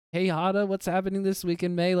Hey Hada, what's happening this week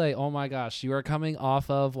in Melee? Oh my gosh, you are coming off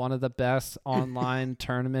of one of the best online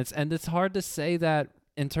tournaments, and it's hard to say that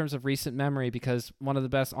in terms of recent memory because one of the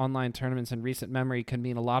best online tournaments in recent memory can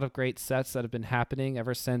mean a lot of great sets that have been happening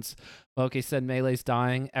ever since Moke said Melee's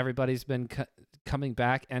dying. Everybody's been coming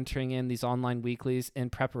back, entering in these online weeklies in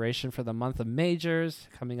preparation for the month of majors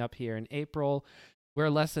coming up here in April. We're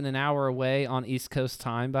less than an hour away on East Coast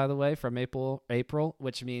time, by the way, from April,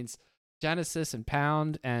 which means Genesis and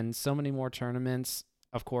Pound and so many more tournaments,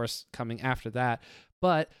 of course, coming after that.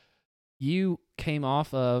 But you came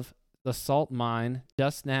off of the Salt Mine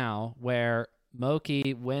just now, where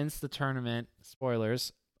Moki wins the tournament,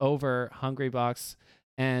 spoilers, over Hungrybox.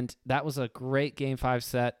 And that was a great Game 5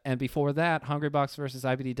 set. And before that, Hungrybox versus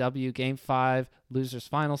IBDW, Game 5, losers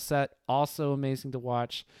final set, also amazing to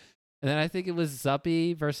watch. And then I think it was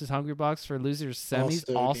Zuppy versus Hungrybox for losers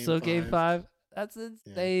semis, also Game 5. That's Yeah.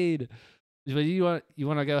 insane. But you want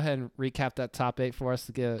to go ahead and recap that top 8 for us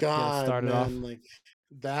to get us God, started off? man, like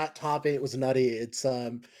that top 8 was nutty. It's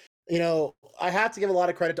I have to give a lot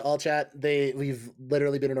of credit to All Chat. We've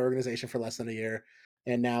literally been an organization for less than a year,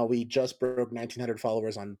 and now we just broke 1,900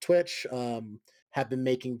 followers on Twitch. Have been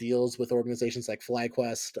making deals with organizations like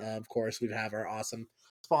FlyQuest. Of course, we have our awesome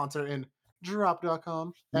sponsor in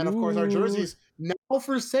Drop.com, and of course our Ooh, jerseys now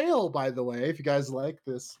for sale. By the way, if you guys like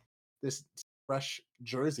this fresh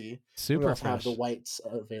jersey. We super also have the fresh. whites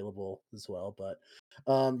available as well. But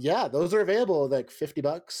yeah, those are available like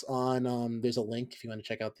 $50 on there's a link if you want to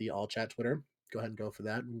check out the All Chat Twitter. Go ahead and go for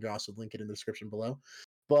that. We can also link it in the description below.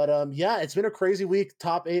 But yeah, it's been a crazy week.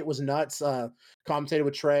 Top 8 was nuts. Commentated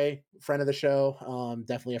with Trey, friend of the show,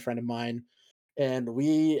 definitely a friend of mine. And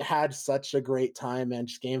we had such a great time, man.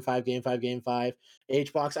 Just game 5, game 5, game 5.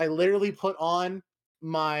 H-Box. I literally put on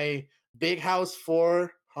my Big House 4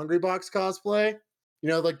 Hungry Box cosplay. You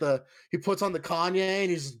know, like he puts on the Kanye and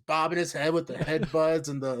he's bobbing his head with the headbuds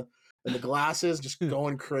and the glasses, just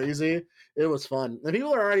going crazy. It was fun. And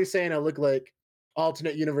people are already saying I look like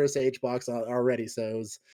alternate universe H-Box already. So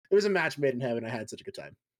it was a match made in heaven. I had such a good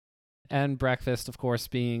time. And breakfast, of course,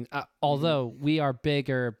 being although we are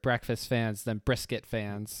bigger breakfast fans than brisket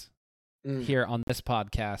fans here on this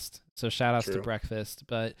podcast. So shout outs to True. breakfast.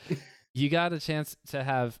 But you got a chance to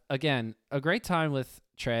have, again, a great time with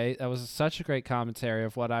Trey. That was such a great commentary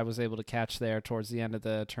of what I was able to catch there towards the end of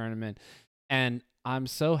the tournament. And I'm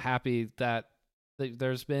so happy that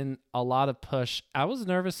there's been a lot of push. I was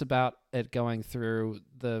nervous about it going through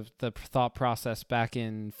the thought process back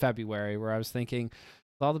in February, where I was thinking,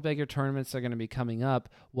 all the bigger tournaments are going to be coming up.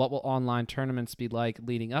 What will online tournaments be like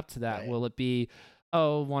leading up to that? Right. Will it be,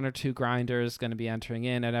 oh, one or two grinders going to be entering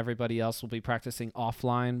in and everybody else will be practicing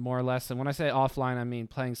offline more or less? And when I say offline, I mean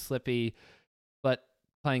playing Slippy, but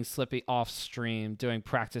playing Slippy off stream, doing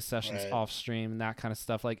practice sessions Right. off stream and that kind of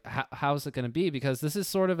stuff. Like, how is it going to be? Because this is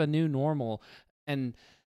sort of a new normal, and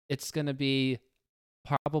it's going to be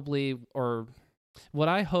probably, or what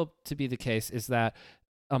I hope to be the case is that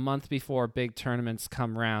a month before big tournaments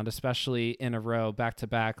come round, especially in a row, back to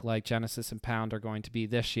back, like Genesis and Pound are going to be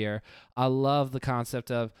this year. I love the concept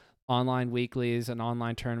of online weeklies and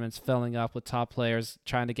online tournaments filling up with top players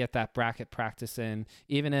trying to get that bracket practice in,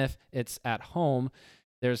 even if it's at home.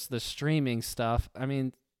 There's the streaming stuff. I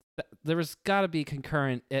mean, there was got to be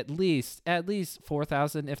concurrent at least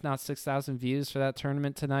 4,000 if not 6,000 views for that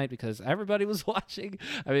tournament tonight because everybody was watching.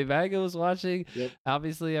 I mean, Manga was watching. Yep.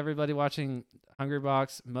 Obviously everybody watching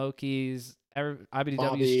Hungrybox, Moki's, IBDW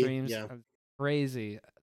Bobby. streams. Yeah. Crazy.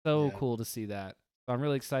 So Yeah. cool to see that. So I'm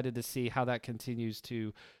really excited to see how that continues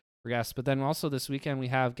to progress. But then also this weekend we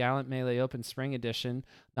have Gallant Melee Open Spring Edition.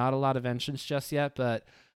 Not a lot of entrants just yet, but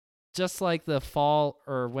just like the fall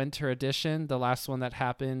or winter edition, the last one that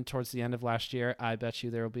happened towards the end of last year, I bet you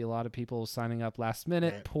there will be a lot of people signing up last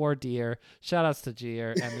minute. Right. Poor dear. Shout outs to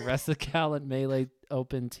Gier and the rest of the Gallant Melee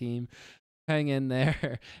Open team. Hang in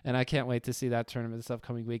there. And I can't wait to see that tournament this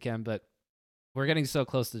upcoming weekend. But we're getting so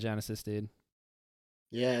close to Genesis, dude.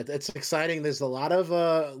 Yeah, it's exciting. There's a lot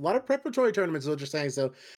of preparatory tournaments, is what you're saying.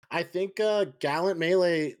 So I think Gallant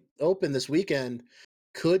Melee Open this weekend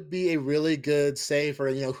could be a really good say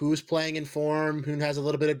for who's playing in form, who has a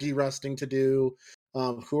little bit of de-rusting to do,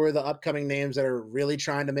 who are the upcoming names that are really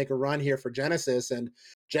trying to make a run here for Genesis. And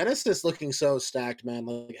Genesis looking so stacked, man.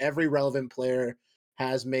 Like every relevant player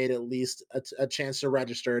has made at least a chance to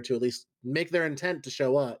register, to at least make their intent to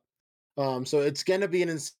show up. So it's going to be an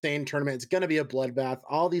insane tournament. It's going to be a bloodbath.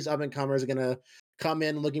 All these up and comers are going to come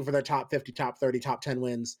in looking for their top 50, top 30, top 10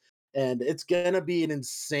 wins. And it's going to be an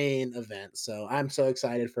insane event. So I'm so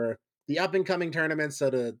excited for the up and coming tournaments. So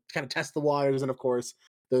to kind of test the waters. And of course,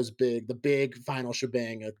 the big final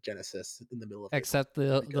shebang of Genesis in the middle of April. Except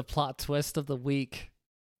the plot twist of the week.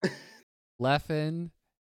 Leffen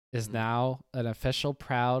is now an official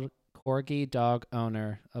proud corgi dog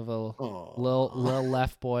owner of a little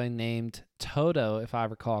left boy named Toto, if I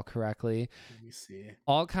recall correctly. Let me see.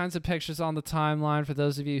 All kinds of pictures on the timeline. For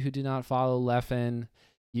those of you who do not follow Leffen,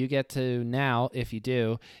 you get to now, if you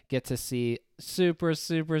do, get to see super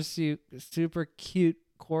cute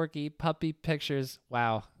corgi puppy pictures.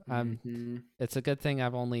 Wow. It's a good thing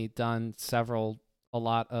I've only done a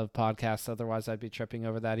lot of podcasts. Otherwise, I'd be tripping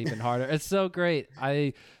over that even harder. It's so great.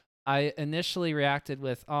 I initially reacted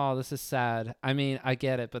with, "Oh, this is sad." I mean, I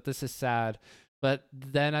get it, but this is sad. But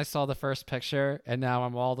then I saw the first picture, and now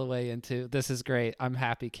I'm all the way into, this is great. I'm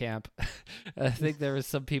happy camp. I think there was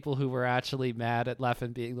some people who were actually mad at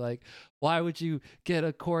Leffen being like, "Why would you get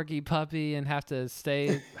a corgi puppy and have to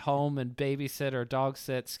stay home and babysit or dog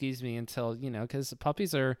sit, until, because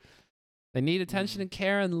puppies they need attention and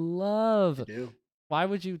care and love." They do. Why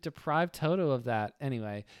would you deprive Toto of that?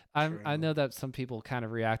 Anyway, I know that some people kind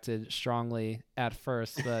of reacted strongly at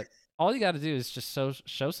first, but all you got to do is just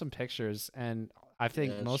show some pictures. And I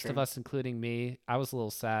think most of us, including me, I was a little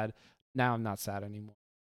sad. Now I'm not sad anymore.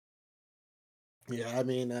 Yeah, I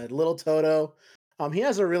mean, little Toto, he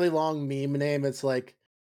has a really long meme name. It's like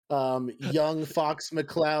young Fox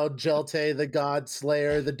McCloud, Jelte, the God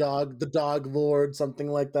Slayer, the dog Lord, something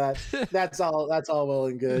like that. That's all well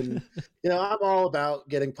and good. And, I'm all about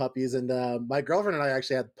getting puppies, and my girlfriend and I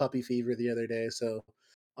actually had puppy fever the other day. So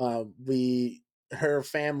her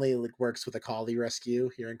family works with a collie rescue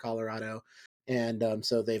here in Colorado, and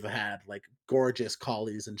so they've had gorgeous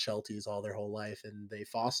collies and shelties all their whole life, and they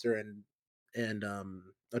foster and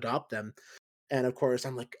adopt them. And of course,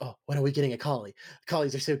 I'm like, "Oh, when are we getting a collie?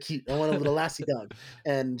 Collies are so cute. I want a little lassie dog."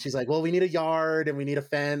 And she's like, "Well, we need a yard and we need a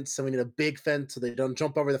fence and we need a big fence so they don't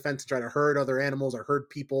jump over the fence and try to hurt other animals or hurt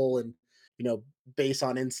people. And, based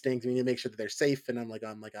on instinct, we need to make sure that they're safe." And I'm like,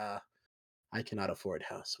 I cannot afford a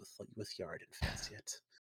house with yard and fence yet.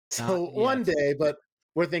 So one day, but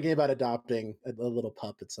we're thinking about adopting a little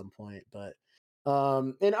pup at some point. But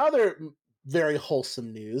in other very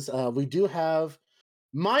wholesome news, we do have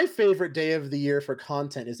my favorite day of the year for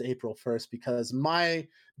content is April 1st, because my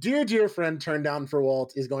dear friend Turned Down for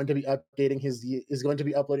Walt is going to be uploading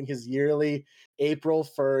his yearly April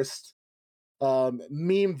 1st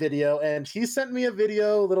meme video, and he sent me a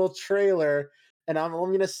little trailer, and all I'm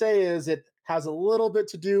going to say is it has a little bit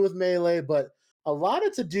to do with Melee, but a lot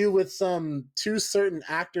to do with two certain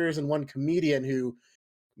actors and one comedian who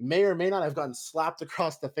may or may not have gotten slapped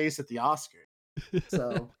across the face at the Oscars.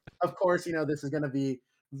 So, of course, this is going to be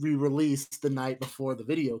re-released the night before the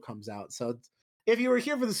video comes out. So if you were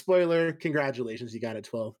here for the spoiler, congratulations, you got it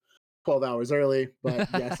 12 hours early. But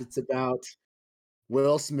yes, it's about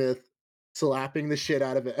Will Smith slapping the shit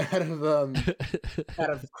out of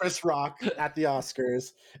Chris Rock at the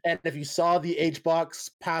Oscars. And if you saw the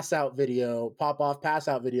HBox pop-off pass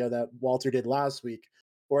out video that Walter did last week,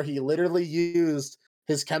 where he literally used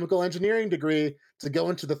his chemical engineering degree to go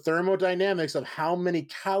into the thermodynamics of how many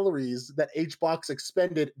calories that HBox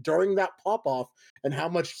expended during that pop-off and how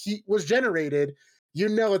much heat was generated,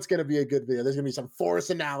 it's going to be a good video. There's going to be some force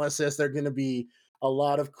analysis. There's going to be a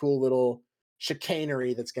lot of cool little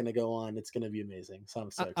chicanery that's going to go on. It's going to be amazing. So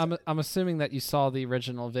I'm so excited. I'm assuming that you saw the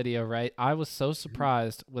original video, right? I was so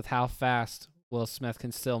surprised with how fast Will Smith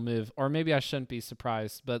can still move, or maybe I shouldn't be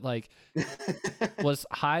surprised, but was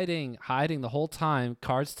hiding the whole time,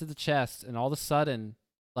 cards to the chest, and all of a sudden,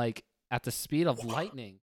 at the speed of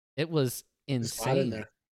lightning, it was insane.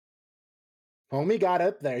 Homie got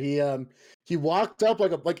up there. He walked up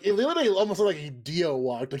it literally almost looked like he Dio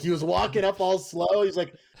walked. Like he was walking up all slow. He's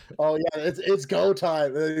like, "Oh yeah, it's go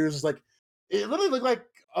time." And he was just like, it literally looked like,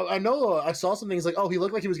 I know I saw something. He's like, "Oh, he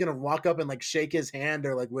looked like he was gonna walk up and shake his hand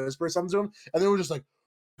or whisper something to him," and then we're just like,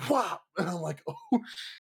 "Wow!" And I'm like, "Oh."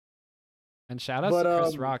 And shout out to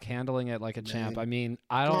Chris Rock handling it like a champ. I mean,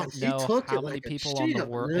 I don't know how many people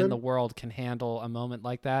in the world can handle a moment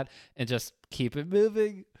like that and just keep it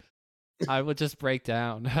moving. I would just break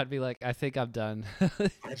down. I'd be like, I think I'm done.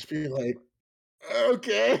 I'd just be like,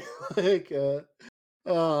 okay.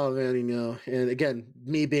 Oh man, And again,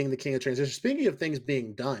 me being the king of transition. Speaking of things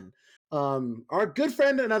being done, our good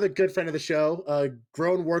friend, another good friend of the show,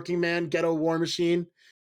 grown working man, ghetto war machine,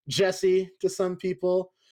 Jesse to some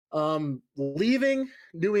people, leaving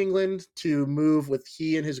New England to move with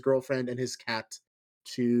he and his girlfriend and his cat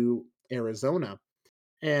to Arizona,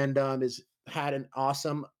 and has had an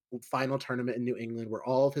awesome final tournament in New England where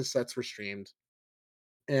all of his sets were streamed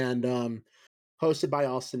and hosted by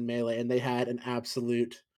Austin Melee, and they had an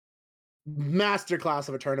absolute masterclass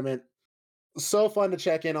of a tournament. So fun to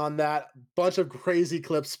check in on that. Bunch of crazy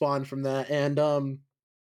clips spawned from that. And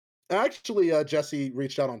actually, Jesse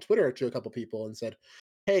reached out on Twitter to a couple people and said,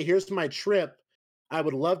 "Hey, here's my trip. I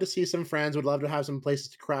would love to see some friends. Would love to have some places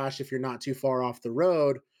to crash if you're not too far off the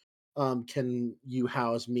road. Can you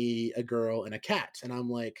house me, a girl, and a cat?" And I'm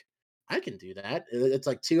like, I can do that. It's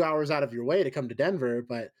like 2 hours out of your way to come to Denver,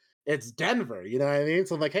 but it's Denver. You know what I mean?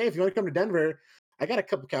 So I'm like, hey, if you want to come to Denver, I got a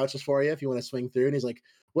couple couches for you if you want to swing through. And he's like,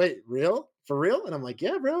 wait, real? For real? And I'm like,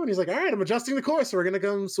 yeah, bro. And he's like, all right, I'm adjusting the course. So we're gonna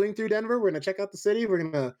come swing through Denver. We're gonna check out the city. We're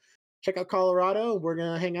gonna check out Colorado. We're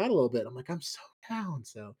gonna hang out a little bit. I'm like, I'm so down.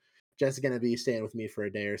 So Jess is gonna be staying with me for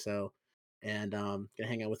a day or so, and gonna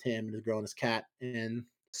hang out with him and the girl and his cat. And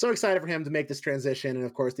so excited for him to make this transition. And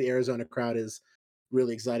of course, the Arizona crowd is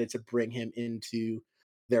really excited to bring him into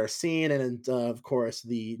their scene. And of course,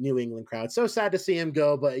 the New England crowd. So sad to see him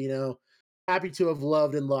go, but happy to have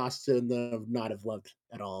loved and lost to not have loved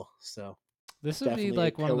at all. So This would be definitely a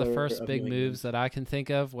like one of the pillar first of big New moves England. that I can think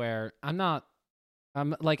of where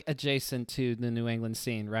I'm like adjacent to the New England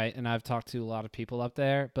scene, right? And I've talked to a lot of people up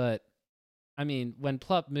there, but I mean, when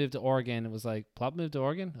Plup moved to Oregon, it was like, Plup moved to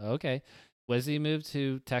Oregon? Okay. Wizzy moved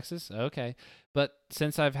to Texas? Okay. But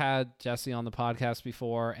since I've had Jesse on the podcast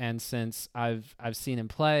before, and since I've seen him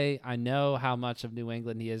play, I know how much of New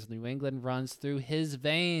England he is. New England runs through his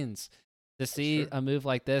veins. To That's see true. a move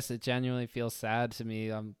like this, it genuinely feels sad to me.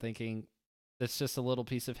 I'm thinking it's just a little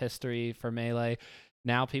piece of history for Melee.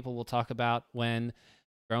 Now people will talk about when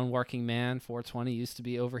grown working man 420 used to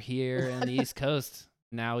be over here in the East Coast.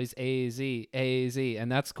 Now he's AAZ,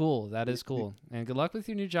 and that's cool. That is cool. And good luck with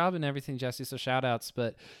your new job and everything, Jesse. So shout outs.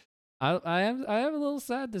 But I am a little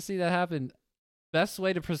sad to see that happen. Best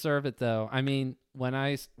way to preserve it though. I mean, when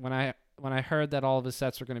I heard that all of his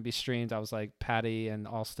sets were going to be streamed, I was like Patty and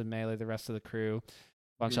Austin Melee, the rest of the crew,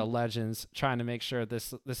 bunch Mhm. of legends, trying to make sure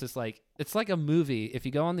this is like it's like a movie. If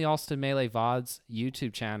you go on the Austin Melee VODs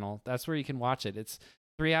YouTube channel, that's where you can watch it. It's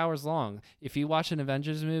 3 hours long. If you watch an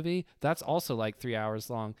Avengers movie, that's also like 3 hours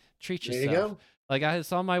long. Treat There you yourself. go. Like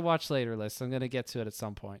it's on my watch later list. I'm gonna get to it at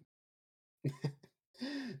some point.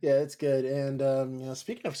 Yeah, it's good. And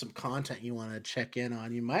speaking of some content you want to check in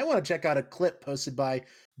on, you might want to check out a clip posted by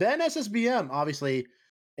Ben SSBM. Obviously,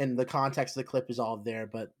 in the context of the clip is all there,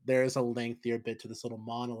 but there is a lengthier bit to this little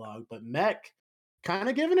monologue. But Mech kind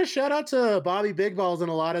of giving a shout out to Bobby Big Balls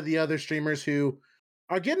and a lot of the other streamers who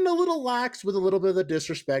are getting a little lax with a little bit of the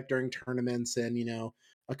disrespect during tournaments. And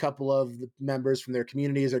a couple of the members from their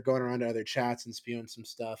communities are going around to other chats and spewing some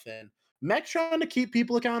stuff. And Mech trying to keep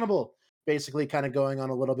people accountable, basically kind of going on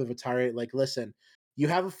a little bit of a tirade like, listen, you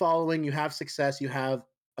have a following, you have success, you have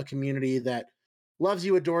a community that loves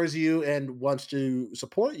you, adores you, and wants to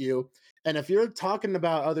support you. And if you're talking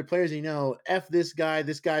about other players, F this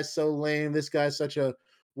guy's so lame, this guy's such a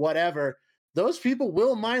whatever, those people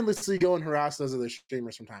will mindlessly go and harass those other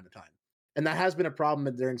streamers from time to time. And that has been a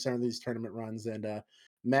problem during some of these tournament runs. And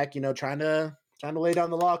Mech, trying to lay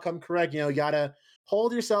down the law, come correct. You gotta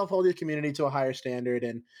hold yourself, hold your community to a higher standard.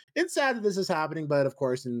 And it's sad that this is happening, but of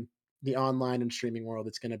course, in the online and streaming world,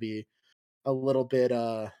 it's going to be a little bit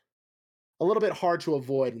hard to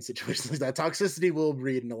avoid in situations like that. Toxicity will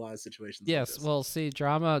breed in a lot of situations like Yes, this. well, see,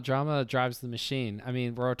 drama drives the machine. I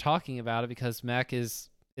mean, we're talking about it because Mech is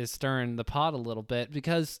stirring the pot a little bit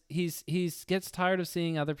because he's gets tired of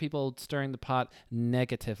seeing other people stirring the pot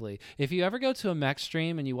negatively. If you ever go to a Mech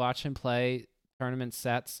stream and you watch him play tournament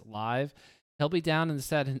sets live, he'll be down in the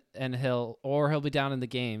set and he'll be down in the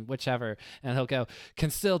game, whichever, and he'll go, "Can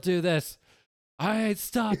still do this. I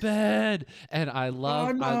stop it." And I'm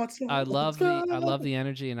not I love the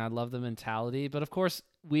energy and I love the mentality. But of course,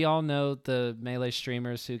 we all know the Melee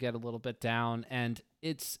streamers who get a little bit down, and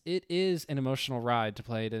it is an emotional ride to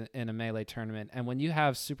play it in a Melee tournament. And when you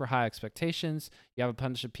have super high expectations, you have a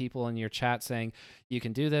bunch of people in your chat saying you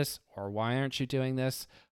can do this or why aren't you doing this?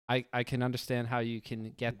 I can understand how you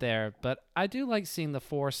can get there, but I do like seeing the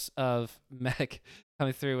force of Mech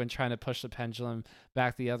coming through and trying to push the pendulum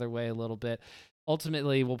back the other way a little bit.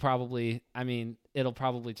 Ultimately, it'll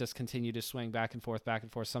probably just continue to swing back and forth, back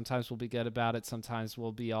and forth. Sometimes we'll be good about it. Sometimes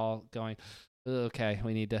we'll be all going, okay,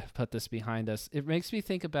 we need to put this behind us. It makes me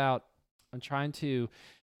think about, I'm trying to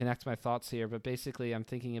connect my thoughts here, but basically I'm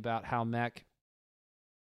thinking about how Mech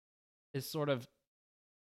is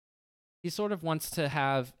he sort of wants to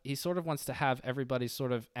have everybody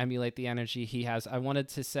sort of emulate the energy he has. I wanted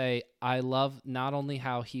to say I love not only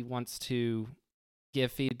how he wants to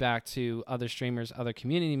give feedback to other streamers, other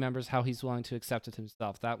community members, how he's willing to accept it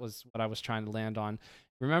himself. That was what I was trying to land on.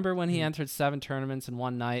 Remember when he entered 7 tournaments in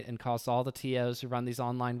one night and caused all the TOs who run these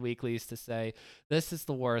online weeklies to say, this is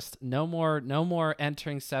the worst. No more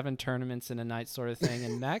entering 7 tournaments in a night sort of thing.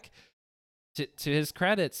 And Mech, to his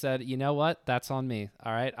credit, said, you know what? That's on me.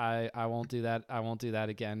 All right. I won't do that. I won't do that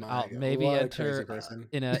again. I'll maybe enter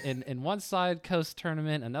in one side coast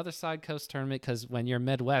tournament, another side coast tournament, because when you're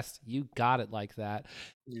Midwest, you got it like that.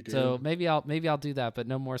 You do. So maybe I'll do that, but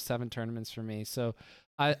no more 7 tournaments for me. So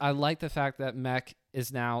I like the fact that Mech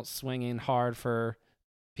is now swinging hard for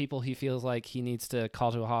people he feels like he needs to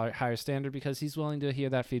call to a higher standard, because he's willing to hear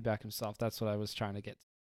that feedback himself. That's what I was trying to get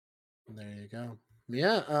to. There you go.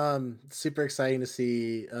 Yeah, super exciting to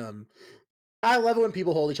see. I love it when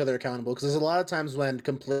people hold each other accountable, because there's a lot of times when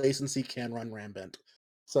complacency can run rampant.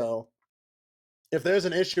 So if there's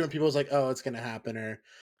an issue and people's like, oh, it's gonna happen, or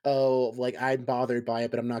oh, like I'm bothered by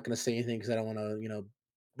it, but I'm not gonna say anything because I don't want to,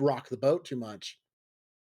 rock the boat too much.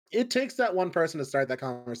 It takes that one person to start that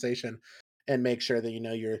conversation and make sure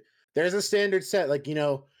that there's a standard set. Like,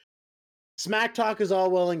 smack talk is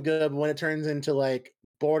all well and good, but when it turns into like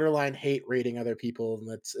borderline hate rating other people,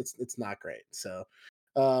 it's not great. So,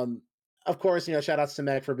 of course, shout outs to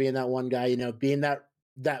Mech for being that one guy, being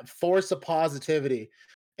that force of positivity.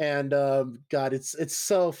 And God, it's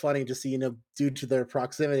so funny to see, due to their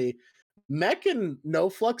proximity, Mech and no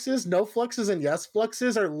fluxes and yes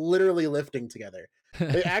fluxes are literally lifting together.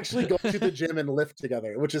 They actually go to the gym and lift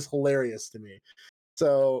together, which is hilarious to me.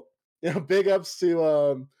 So, big ups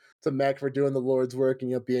to Mech for doing the Lord's work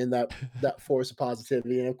and being that force of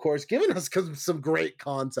positivity, and of course giving us some great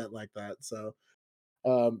content like that. So,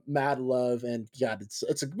 mad love, and yeah,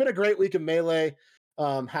 it's been a great week of Melee.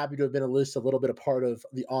 Happy to have been at least a little bit a part of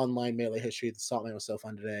the online Melee history. The Saltman was so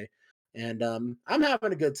fun today, and I'm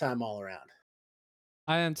having a good time all around.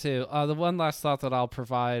 I am too. The one last thought that I'll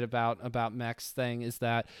provide about Mech's thing is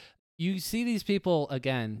that you see these people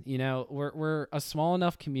again. We're a small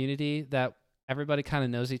enough community that everybody kind of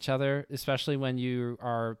knows each other, especially when you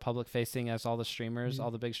are public facing, as all the streamers,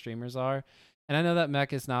 all the big streamers are. And I know that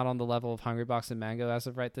Mech is not on the level of Hungrybox and Mango as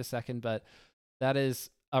of right this second, but that is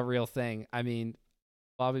a real thing. I mean,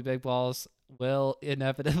 Bobby Big Balls will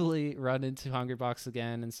inevitably run into Hungrybox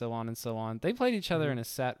again, and so on and so on. They played each other in a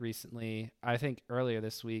set recently, I think earlier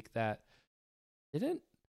this week, that it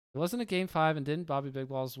wasn't a game 5, and didn't Bobby Big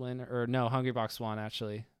Balls win? Or no, Hungrybox won,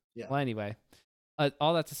 actually. Yeah. Well, anyway,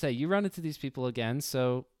 all that to say, you run into these people again,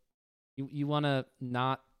 so you want to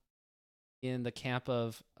not in the camp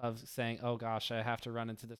of saying, oh gosh, I have to run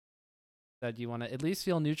into this. That you want to at least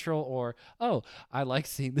feel neutral, or, oh, I like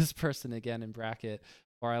seeing this person again in bracket,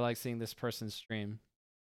 or I like seeing this person stream.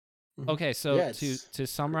 Okay, so to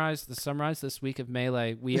summarize this week of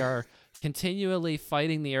Melee, we are continually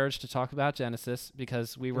fighting the urge to talk about Genesis,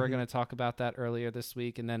 because we were going to talk about that earlier this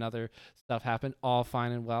week, and then other stuff happened. All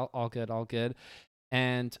fine and well, all good.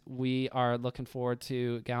 And we are looking forward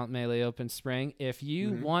to Gallant Melee Open Spring. If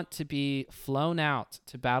you want to be flown out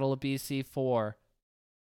to Battle of BC4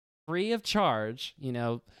 free of charge,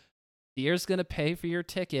 Deer's going to pay for your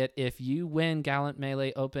ticket if you win Gallant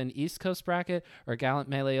Melee Open East Coast bracket or Gallant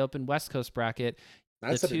Melee Open West Coast bracket.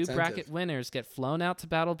 That's the 2 bracket winners get flown out to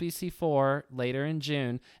Battle BC4 later in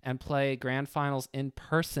June and play grand finals in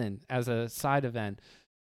person as a side event.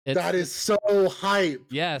 That is so hype.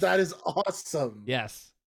 Yes. That is awesome.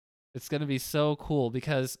 Yes. It's going to be so cool,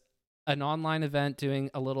 because an online event doing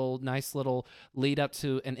a nice little lead up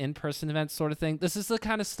to an in-person event sort of thing. This is the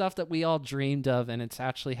kind of stuff that we all dreamed of, and it's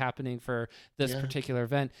actually happening for this particular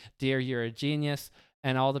event. Deer, you're a genius.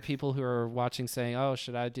 And all the people who are watching saying, oh,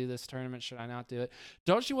 should I do this tournament? Should I not do it?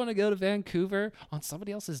 Don't you want to go to Vancouver on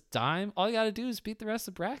somebody else's dime? All you got to do is beat the rest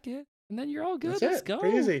of the bracket, and then you're all good. Let's go.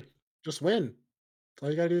 Pretty easy. Just win. All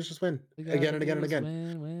you got to do is just win. Again and again and again.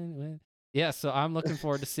 Win. Yeah, so I'm looking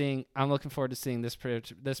forward to seeing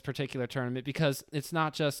this particular tournament, because it's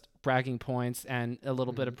not just bragging points and a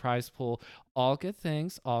little bit of prize pool. All good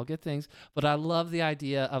things. But I love the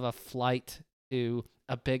idea of a flight to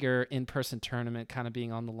a bigger in-person tournament kind of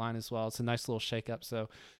being on the line as well. It's a nice little shake-up. So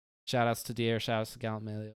shout outs to Deer, shout outs to Gallant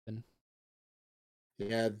Melee Open.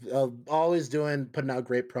 Yeah, always putting out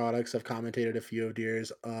great products. I've commentated a few of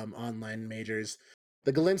Deer's online majors.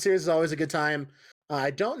 The Galint series is always a good time. I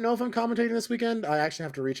don't know if I'm commentating this weekend. I actually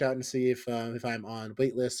have to reach out and see if I'm on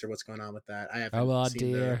waitlist or what's going on with that. I haven't. Oh,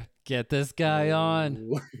 Deer, get this guy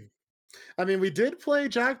on. I mean, we did play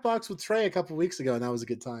Jackbox with Trey a couple weeks ago, and that was a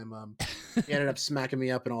good time. He ended up smacking me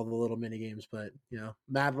up in all the little mini games, but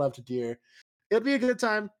mad love to Deer. It'll be a good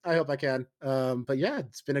time. I hope I can. But yeah,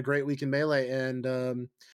 it's been a great week in Melee, and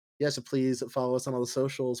yeah, so please follow us on all the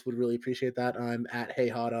socials. Would really appreciate that. I'm at Hey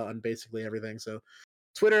Hada on basically everything. So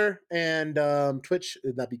Twitter and Twitch,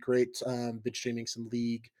 that'd be great. Been streaming some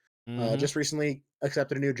League. Mm-hmm. Just recently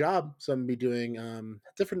accepted a new job, so I'm gonna be doing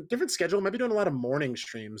different schedule. Might be doing a lot of morning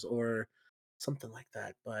streams or something like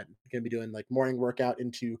that. But I'm gonna be doing like morning workout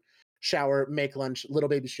into shower, make lunch, little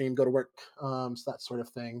baby stream, go to work, so that sort of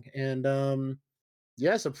thing. And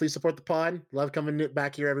yeah, so please support the pod. Love coming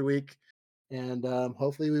back here every week, and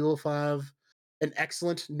hopefully we will have an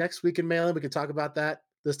excellent next week in Melee. We can talk about that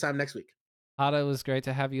this time next week. Otto, it was great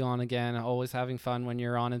to have you on again. Always having fun when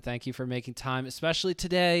you're on, and thank you for making time, especially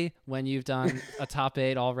today when you've done a top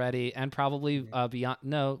 8 already and probably beyond.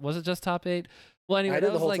 No, was it just top 8? Well, anyway,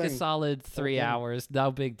 that was like a solid 3 hours.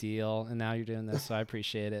 No big deal. And now you're doing this, so I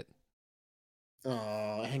appreciate it.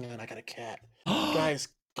 Oh, hang on, I got a cat. guys,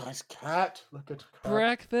 cat. Look at cat.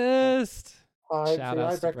 Breakfast. Hi, Shout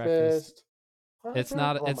outs to breakfast. It's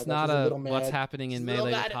not a what's happening in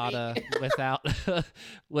Melee with Hada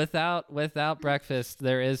without breakfast.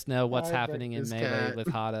 There is no what's happening in Melee with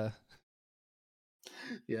Hada.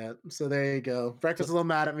 Yeah, so there you go. Breakfast is a little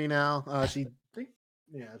mad at me now. She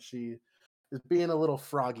is being a little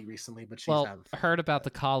froggy recently, but she's heard about the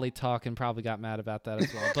collie talk and probably got mad about that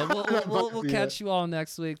as well. But we'll catch you all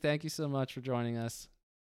next week. Thank you so much for joining us.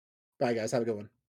 Bye, guys. Have a good one.